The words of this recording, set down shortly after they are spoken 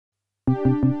Hi,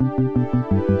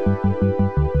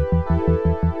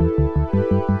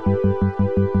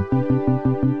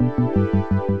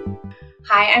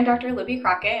 I'm Dr. Libby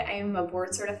Crockett. I am a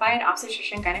board-certified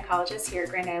obstetrician gynecologist here at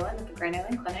Grand Island at the Grand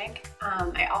Island Clinic.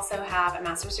 I also have a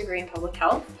master's degree in public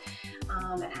health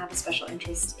and have a special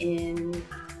interest in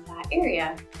that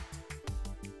area.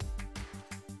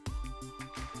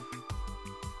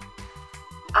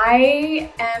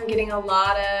 I am getting a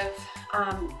lot of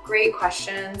great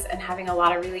questions and having a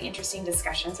lot of really interesting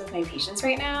discussions with my patients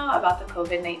right now about the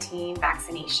COVID-19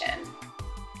 vaccination.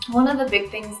 One of the big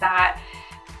things that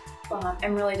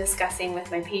I'm really discussing with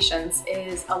my patients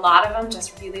is a lot of them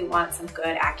just really want some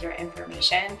good, accurate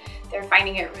information. They're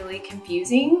finding it really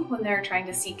confusing when they're trying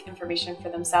to seek information for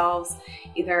themselves,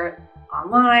 either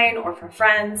online or from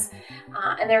friends,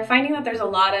 and they're finding that there's a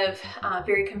lot of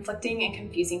very conflicting and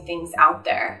confusing things out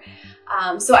there.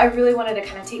 So I really wanted to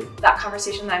kind of take that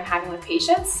conversation that I'm having with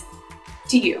patients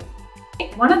to you.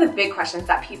 One of the big questions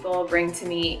that people bring to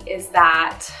me is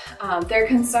that they're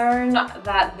concerned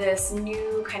that this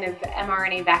new kind of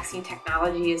mRNA vaccine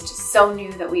technology is just so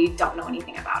new that we don't know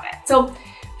anything about it. So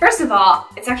first of all,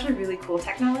 it's actually really cool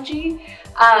technology.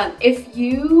 If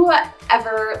you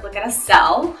ever look at a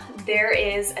cell, there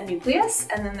is a nucleus,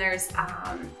 and then there's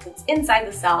it's inside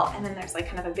the cell, and then there's like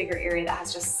kind of a bigger area that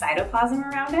has just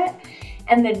cytoplasm around it.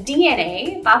 And the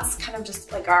DNA, that's kind of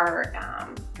just like our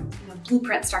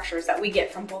blueprint structures that we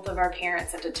get from both of our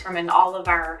parents that determine all of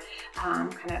our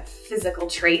kind of physical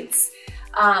traits,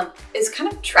 is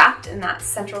kind of trapped in that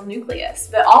central nucleus.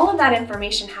 But all of that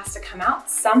information has to come out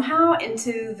somehow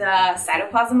into the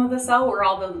cytoplasm of the cell, where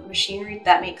all the machinery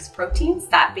that makes proteins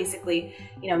that basically,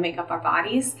 make up our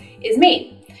bodies is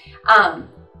made.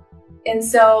 And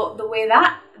so the way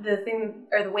that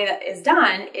is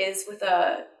done is with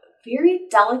a very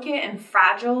delicate and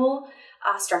fragile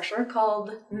structure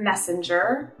called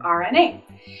messenger RNA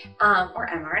or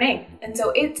mRNA. And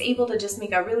so it's able to just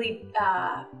make a really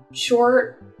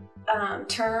short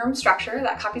term structure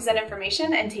that copies that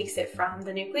information and takes it from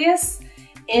the nucleus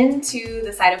into the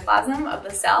cytoplasm of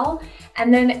the cell.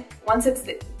 And then once it's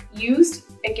used,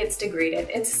 it gets degraded.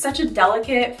 It's such a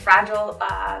delicate, fragile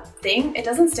thing. It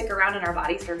doesn't stick around in our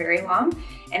bodies for very long,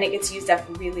 and it gets used up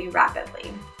really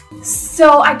rapidly.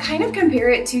 So I kind of compare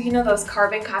it to, those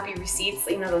carbon copy receipts,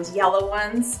 those yellow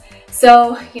ones.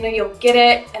 So, you'll get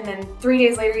it, and then 3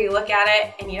 days later you look at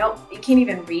it and you can't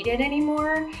even read it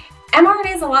anymore.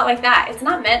 mRNA is a lot like that. It's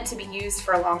not meant to be used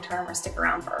for a long term or stick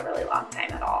around for a really long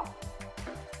time at all.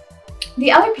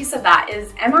 The other piece of that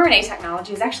is mRNA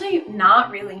technology is actually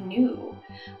not really new.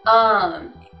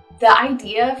 The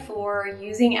idea for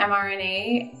using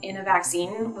mRNA in a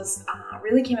vaccine was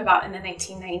really came about in the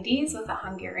 1990s with a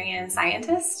Hungarian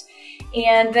scientist.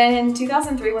 And then in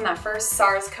 2003, when that first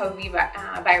SARS-CoV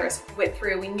virus went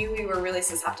through, we knew we were really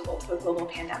susceptible to a global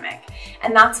pandemic.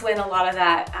 And that's when a lot of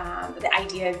that, the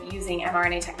idea of using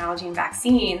mRNA technology in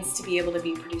vaccines to be able to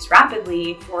be produced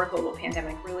rapidly for a global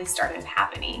pandemic really started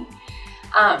happening.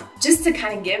 Just to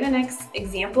kind of give an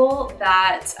example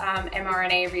that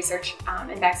mRNA research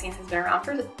in vaccines has been around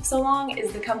for so long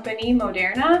is the company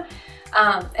Moderna.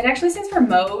 It actually stands for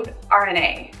Mode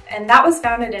RNA, and that was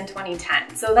founded in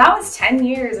 2010. So that was 10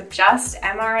 years of just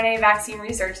mRNA vaccine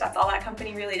research. That's all that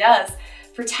company really does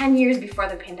for 10 years before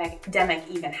the pandemic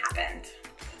even happened.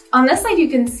 On this slide, you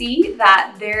can see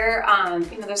that there,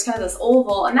 there's kind of this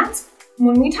oval, and that's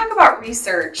when we talk about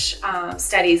research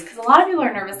studies, because a lot of people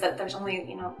are nervous that there's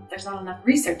only, there's not enough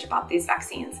research about these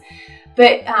vaccines.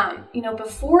 But,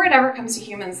 before it ever comes to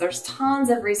humans, there's tons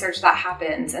of research that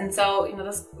happens. And so,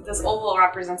 this oval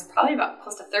represents probably about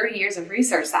close to 30 years of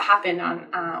research that happened on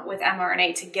with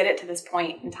mRNA to get it to this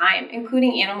point in time,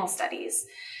 including animal studies.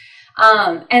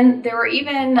 And there were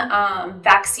even mRNA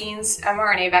vaccines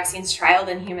trialed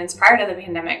in humans prior to the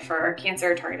pandemic for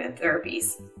cancer-targeted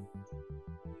therapies.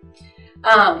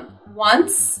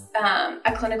 Once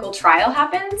a clinical trial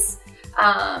happens,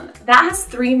 that has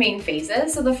three main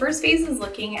phases. So the first phase is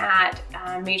looking at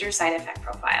major side effect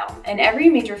profile. And every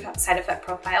major side effect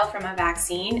profile from a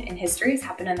vaccine in history has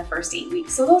happened in the first 8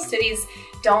 weeks. So those studies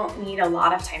don't need a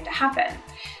lot of time to happen.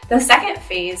 The second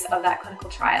phase of that clinical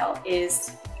trial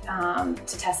is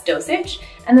to test dosage.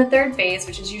 And the third phase,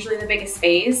 which is usually the biggest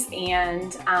phase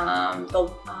and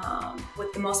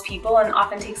with the most people and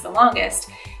often takes the longest,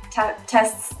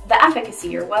 tests the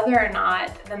efficacy, or whether or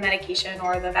not the medication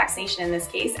or the vaccination in this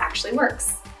case actually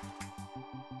works.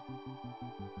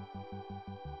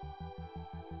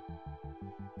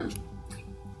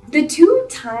 The two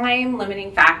time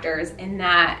limiting factors in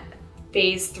that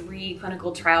phase 3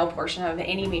 clinical trial portion of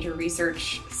any major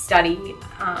research study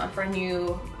for a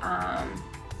new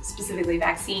specifically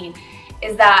vaccine,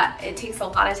 is that it takes a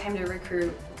lot of time to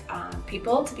recruit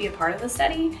people to be a part of the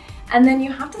study. And then you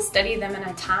have to study them in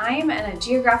a time and a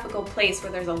geographical place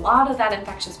where there's a lot of that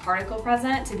infectious particle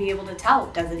present to be able to tell,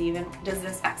 does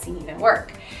this vaccine even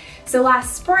work? So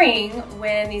last spring,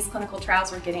 when these clinical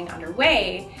trials were getting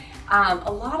underway,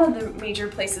 a lot of the major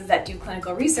places that do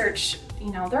clinical research,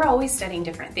 they're always studying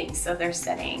different things. So they're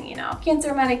studying,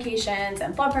 cancer medications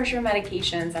and blood pressure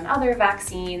medications and other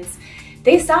vaccines.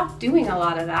 They stopped doing a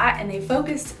lot of that and they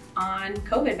focused on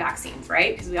COVID vaccines,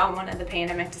 right? Because we all wanted the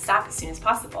pandemic to stop as soon as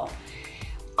possible.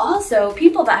 Also,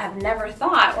 people that have never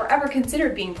thought or ever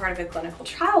considered being part of a clinical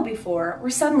trial before were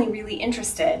suddenly really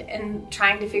interested in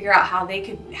trying to figure out how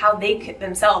they could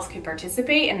themselves could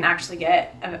participate and actually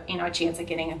get a chance at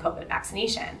getting a COVID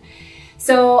vaccination.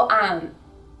 So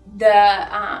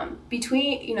the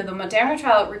Moderna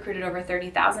trial recruited over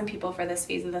 30,000 people for this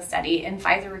phase of the study, and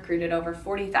Pfizer recruited over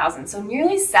 40,000. So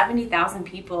nearly 70,000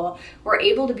 people were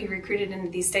able to be recruited into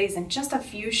these studies in just a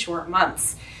few short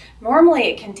months. Normally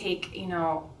it can take,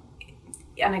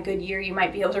 on a good year, you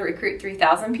might be able to recruit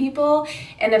 3,000 people.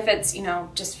 And if it's,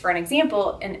 just for an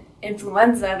example, an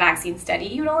influenza vaccine study,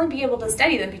 you'd only be able to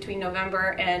study them between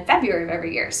November and February of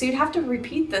every year. So you'd have to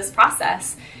repeat this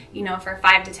process, for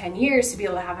 5 to 10 years to be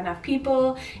able to have enough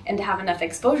people and to have enough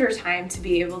exposure time to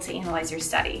be able to analyze your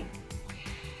study.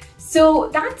 So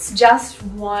that's just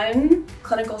one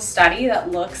clinical study that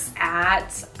looks at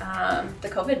the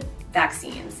COVID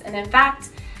vaccines. And in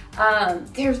fact,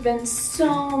 there's been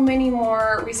so many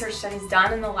more research studies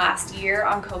done in the last year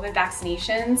on COVID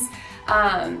vaccinations.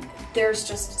 There's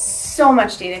just so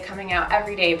much data coming out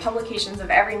every day. Publications of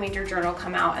every major journal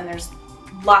come out, and there's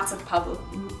lots of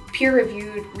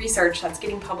peer-reviewed research that's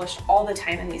getting published all the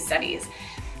time in these studies.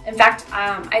 In fact,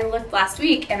 I looked last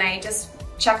week and I just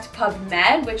checked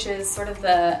PubMed, which is sort of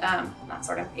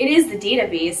it is the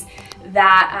database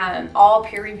that all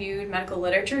peer-reviewed medical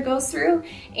literature goes through.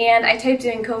 And I typed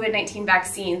in COVID-19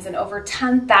 vaccines and over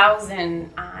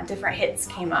 10,000 different hits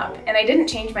came up. And I didn't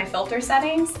change my filter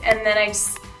settings. And then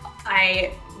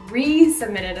I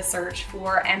resubmitted a search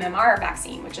for MMR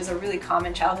vaccine, which is a really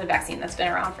common childhood vaccine that's been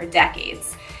around for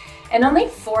decades. And only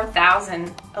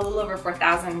 4,000, a little over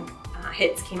 4,000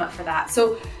 hits came up for that.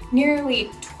 So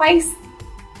nearly twice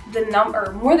the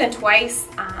number, more than twice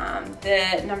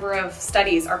the number of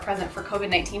studies are present for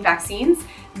COVID-19 vaccines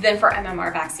than for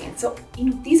MMR vaccines. So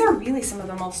these are really some of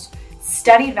the most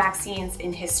studied vaccines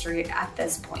in history at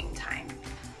this point in time.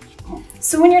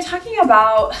 So when you're talking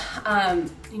about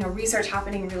research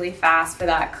happening really fast for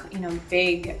that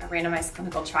big randomized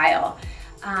clinical trial,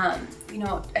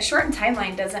 a shortened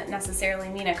timeline doesn't necessarily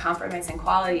mean a compromise in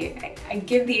quality. I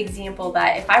give the example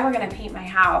that if I were going to paint my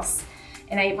house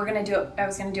and I was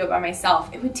going to do it by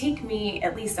myself, it would take me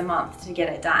at least a month to get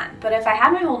it done. But if I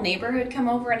had my whole neighborhood come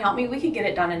over and help me, we could get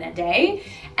it done in a day,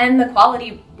 and the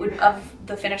quality of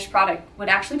the finished product would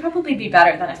actually probably be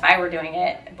better than if I were doing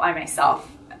it by myself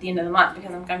at the end of the month,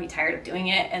 because I'm going to be tired of doing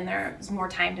it and there's more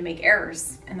time to make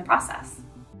errors in the process.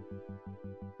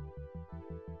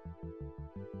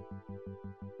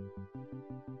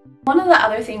 One of the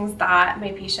other things that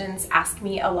my patients ask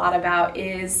me a lot about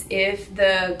is if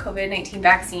the COVID-19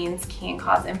 vaccines can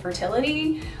cause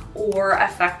infertility or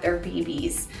affect their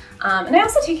babies. And I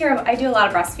also I do a lot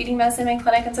of breastfeeding medicine in my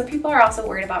clinic, and so people are also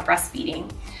worried about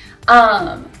breastfeeding.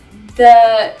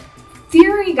 The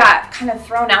theory got kind of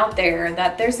thrown out there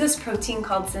that there's this protein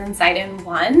called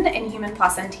syncytin-1 in human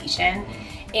placentation.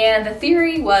 And the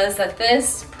theory was that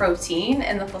this protein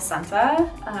in the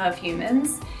placenta of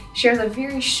humans shares a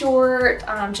very short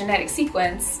genetic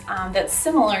sequence that's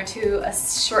similar to a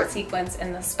short sequence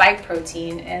in the spike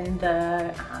protein in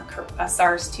the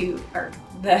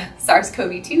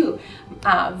SARS-CoV-2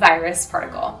 virus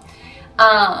particle.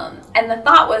 And the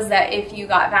thought was that if you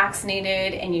got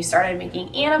vaccinated and you started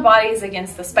making antibodies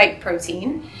against the spike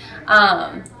protein,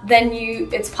 then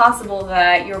it's possible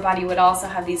that your body would also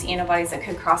have these antibodies that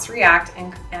could cross-react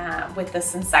with the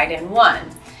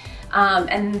syncytin-1.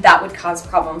 And that would cause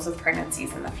problems with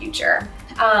pregnancies in the future.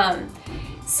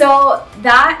 So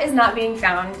that is not being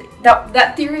found.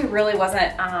 That theory really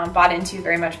wasn't bought into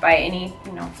very much by any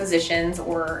physicians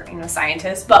or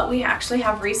scientists. But we actually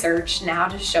have research now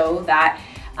to show that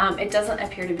it doesn't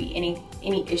appear to be any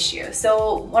issue.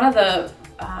 So one of the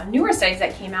newer studies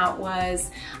that came out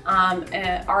was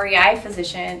an REI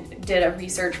physician did a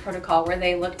research protocol where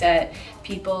they looked at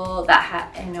people that had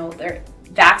they're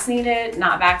vaccinated,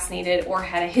 not vaccinated, or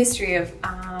had a history of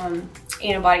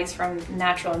antibodies from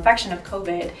natural infection of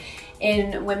COVID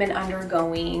in women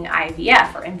undergoing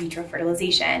IVF or in vitro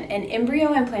fertilization. And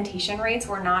embryo implantation rates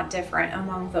were not different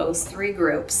among those three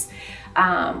groups.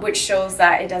 which shows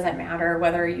that it doesn't matter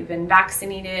whether you've been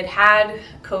vaccinated, had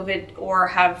COVID, or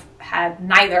have had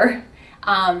neither.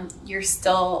 You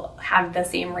still have the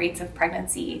same rates of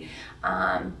pregnancy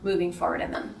moving forward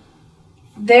in them.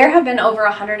 There have been over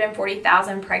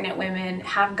 140,000 pregnant women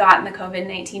have gotten the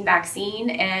COVID-19 vaccine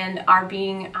and are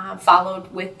being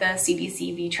followed with the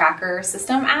CDC V-Tracker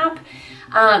system app.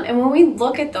 And when we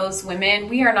look at those women,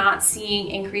 we are not seeing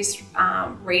increased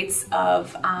rates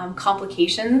of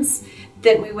complications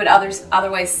than we would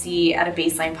otherwise see at a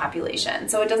baseline population.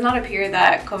 So it does not appear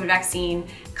that COVID vaccine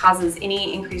causes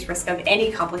any increased risk of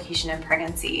any complication in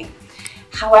pregnancy.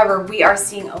 However, we are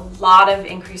seeing a lot of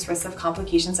increased risk of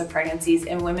complications of pregnancies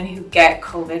in women who get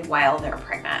COVID while they're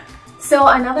pregnant. So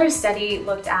another study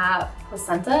looked at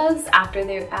placentas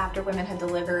after women had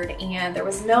delivered, and there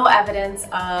was no evidence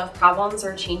of problems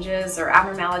or changes or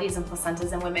abnormalities in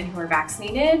placentas in women who were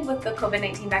vaccinated with the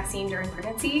COVID-19 vaccine during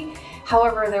pregnancy.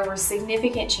 However, there were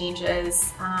significant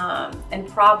changes and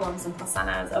problems in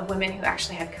placentas of women who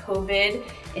actually had COVID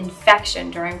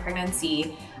infection during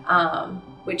pregnancy,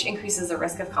 which increases the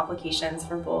risk of complications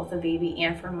for both the baby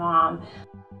and for mom.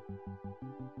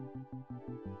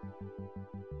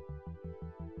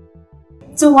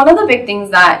 So one of the big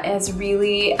things that is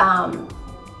really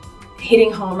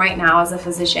hitting home right now as a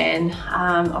physician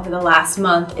over the last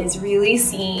month is really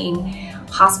seeing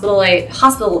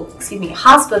hospitals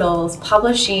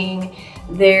publishing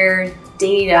their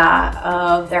data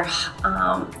of their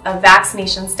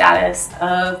vaccination status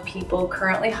of people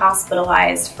currently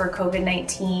hospitalized for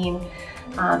COVID-19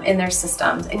 in their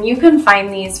systems. And you can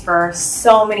find these for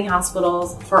so many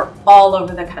hospitals for all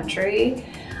over the country,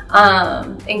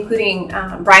 including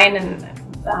Brian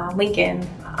and Lincoln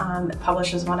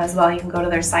publishes one as well. You can go to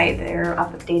their site, they're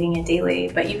updating it daily,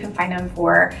 but you can find them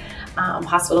for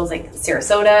hospitals like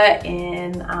Sarasota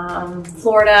in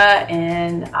Florida,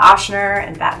 and Ochsner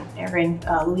and in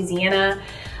Louisiana,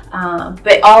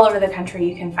 but all over the country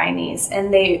you can find these.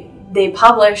 And they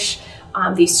publish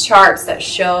these charts that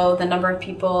show the number of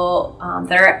people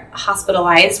that are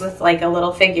hospitalized with like a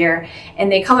little figure,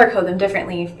 and they color code them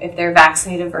differently if they're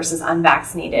vaccinated versus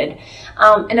unvaccinated.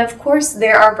 And of course,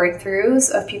 there are breakthroughs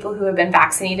of people who have been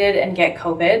vaccinated and get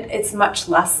COVID. It's much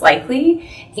less likely,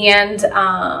 and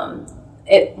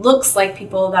it looks like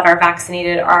people that are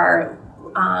vaccinated are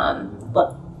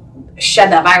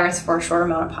shed that virus for a shorter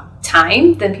amount of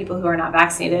time than people who are not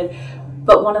vaccinated.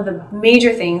 But one of the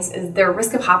major things is their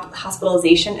risk of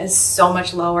hospitalization is so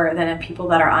much lower than people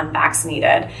that are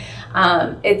unvaccinated.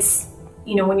 It's,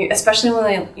 you know, especially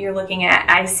when you're looking at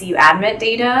ICU admit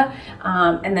data,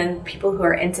 and then people who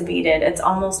are intubated, it's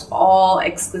almost all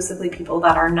exclusively people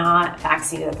that are not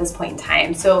vaccinated at this point in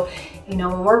time. So, you know,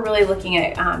 when we're really looking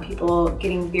at people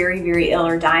getting very, very ill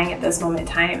or dying at this moment in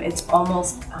time, it's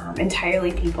almost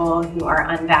entirely people who are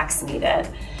unvaccinated.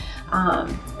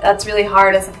 That's really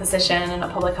hard as a physician and a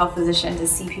public health physician to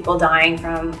see people dying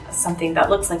from something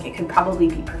that looks like it could probably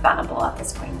be preventable at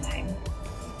this point in time.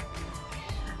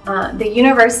 The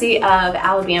University of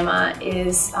Alabama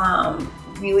is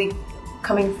really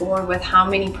coming forward with how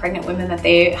many pregnant women that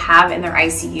they have in their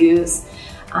ICUs.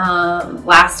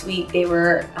 Last week they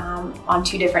were on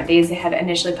 2 different days. They had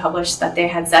initially published that they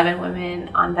had 7 women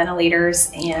on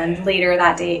ventilators, and later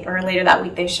that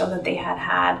week they showed that they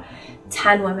had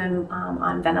 10 women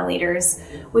on ventilators,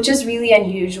 which is really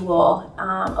unusual.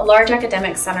 A large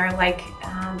academic center like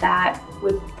that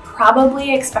would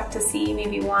probably expect to see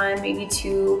maybe 1, maybe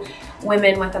 2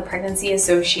 women with a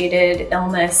pregnancy-associated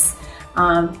illness.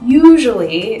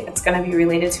 Usually it's going to be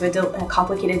related to a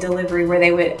complicated delivery where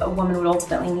a woman would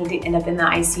ultimately need to end up in the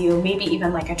ICU, maybe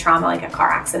even like a trauma, like a car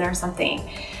accident or something.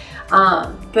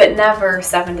 But never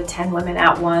 7 to 10 women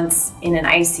at once in an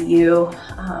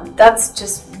ICU. That's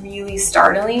just really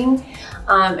startling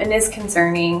and is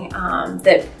concerning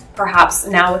that perhaps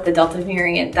now with the Delta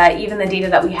variant, that even the data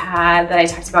that we had that I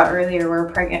talked about earlier, where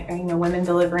pregnant, women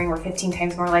delivering were 15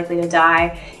 times more likely to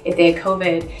die if they had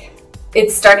COVID,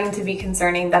 it's starting to be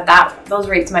concerning that those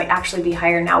rates might actually be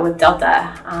higher now with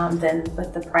Delta than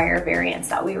with the prior variants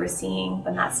that we were seeing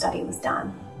when that study was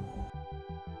done.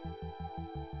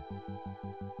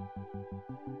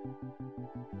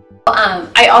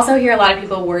 I also hear a lot of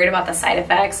people worried about the side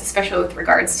effects, especially with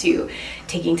regards to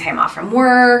taking time off from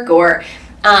work, or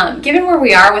given where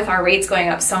we are with our rates going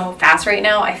up so fast right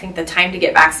now, I think the time to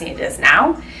get vaccinated is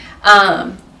now.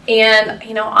 And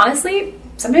honestly,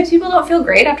 sometimes people don't feel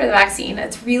great after the vaccine.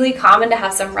 It's really common to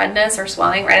have some redness or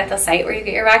swelling right at the site where you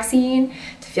get your vaccine,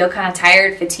 to feel kind of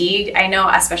tired, fatigued. I know,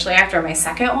 especially after my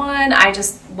second one, I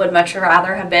just would much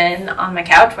rather have been on my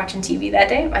couch watching TV that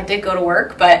day. I did go to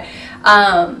work, but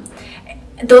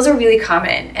those are really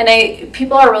common, and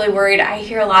people are really worried. I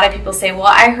hear a lot of people say, well,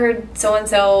 I heard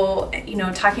so-and-so, you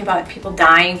know, talking about people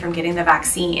dying from getting the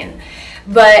vaccine.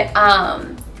 But,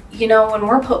 you know,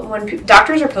 when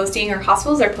doctors are posting or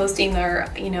hospitals are posting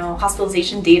their, you know,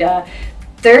 hospitalization data,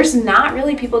 there's not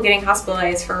really people getting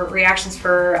hospitalized for reactions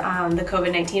for the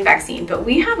COVID-19 vaccine, but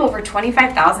we have over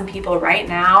 25,000 people right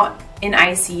now in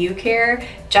ICU care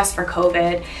just for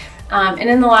COVID. And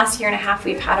in the last year and a half,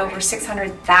 we've had over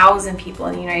 600,000 people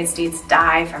in the United States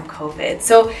die from COVID.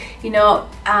 So, you know,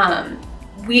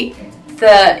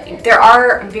 there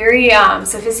are very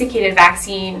sophisticated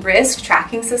vaccine risk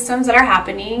tracking systems that are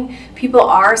happening. People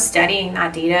are studying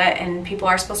that data, and people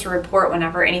are supposed to report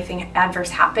whenever anything adverse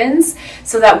happens,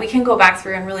 so that we can go back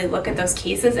through and really look at those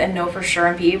cases and know for sure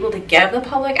and be able to give the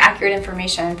public accurate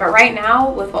information. But right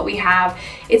now, with what we have,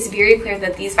 it's very clear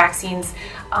that these vaccines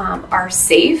are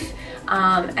safe.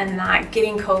 And that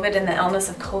getting COVID and the illness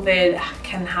of COVID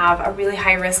can have a really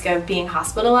high risk of being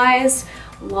hospitalized,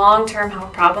 long-term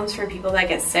health problems for people that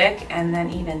get sick, and then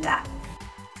even death.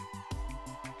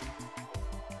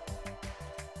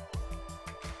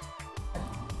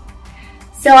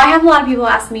 So I have a lot of people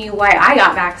ask me why I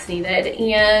got vaccinated,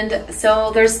 and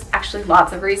so there's actually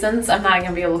lots of reasons. I'm not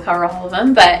going to be able to cover all of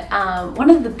them, but one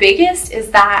of the biggest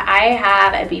is that I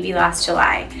had a baby last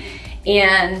July.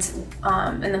 And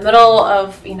in the middle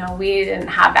of, you know, we didn't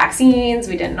have vaccines,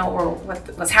 we didn't know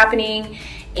what was happening,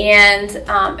 and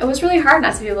it was really hard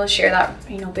not to be able to share that,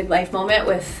 you know, big life moment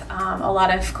with a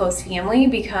lot of close family,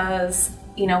 because,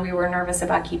 you know, we were nervous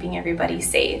about keeping everybody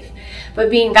safe.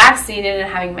 But being vaccinated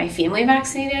and having my family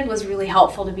vaccinated was really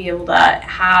helpful to be able to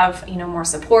have, you know, more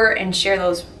support and share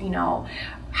those, you know,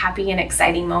 happy and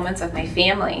exciting moments with my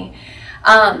family.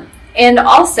 And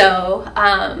also,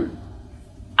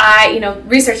 you know,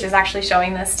 research is actually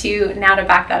showing this too now to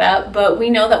back that up, but we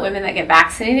know that women that get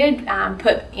vaccinated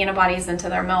put antibodies into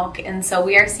their milk, and so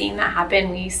we are seeing that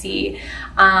happen. We see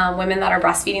women that are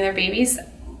breastfeeding their babies,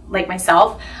 like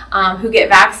myself, who get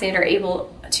vaccinated are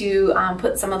able to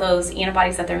put some of those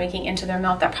antibodies that they're making into their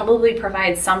milk that probably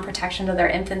provides some protection to their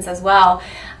infants as well,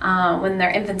 when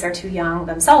their infants are too young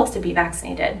themselves to be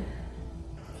vaccinated.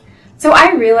 So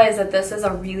I realize that this is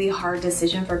a really hard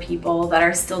decision for people that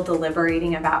are still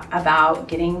deliberating about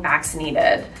getting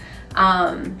vaccinated.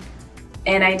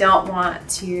 And I don't want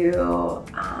to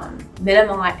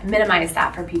minimize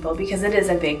that for people, because it is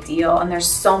a big deal and there's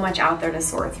so much out there to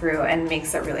sort through, and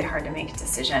makes it really hard to make a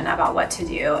decision about what to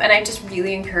do. And I just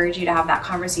really encourage you to have that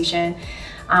conversation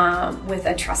with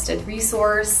a trusted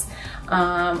resource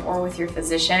or with your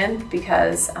physician,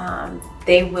 because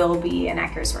they will be an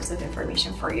accurate source of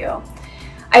information for you.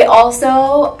 I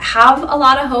also have a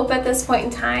lot of hope at this point in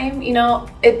time. You know,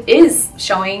 it is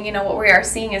showing, you know, what we are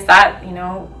seeing is that, you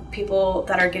know, people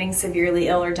that are getting severely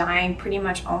ill or dying pretty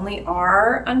much only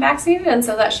are unvaccinated. And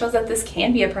so that shows that this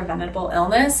can be a preventable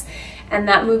illness, and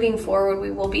that moving forward,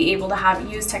 we will be able to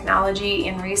use technology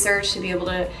and research to be able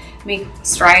to make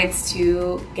strides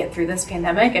to get through this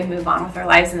pandemic and move on with our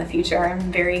lives in the future.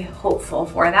 I'm very hopeful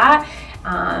for that,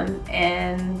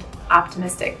 and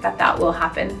optimistic that that will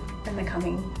happen in the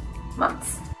coming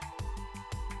months.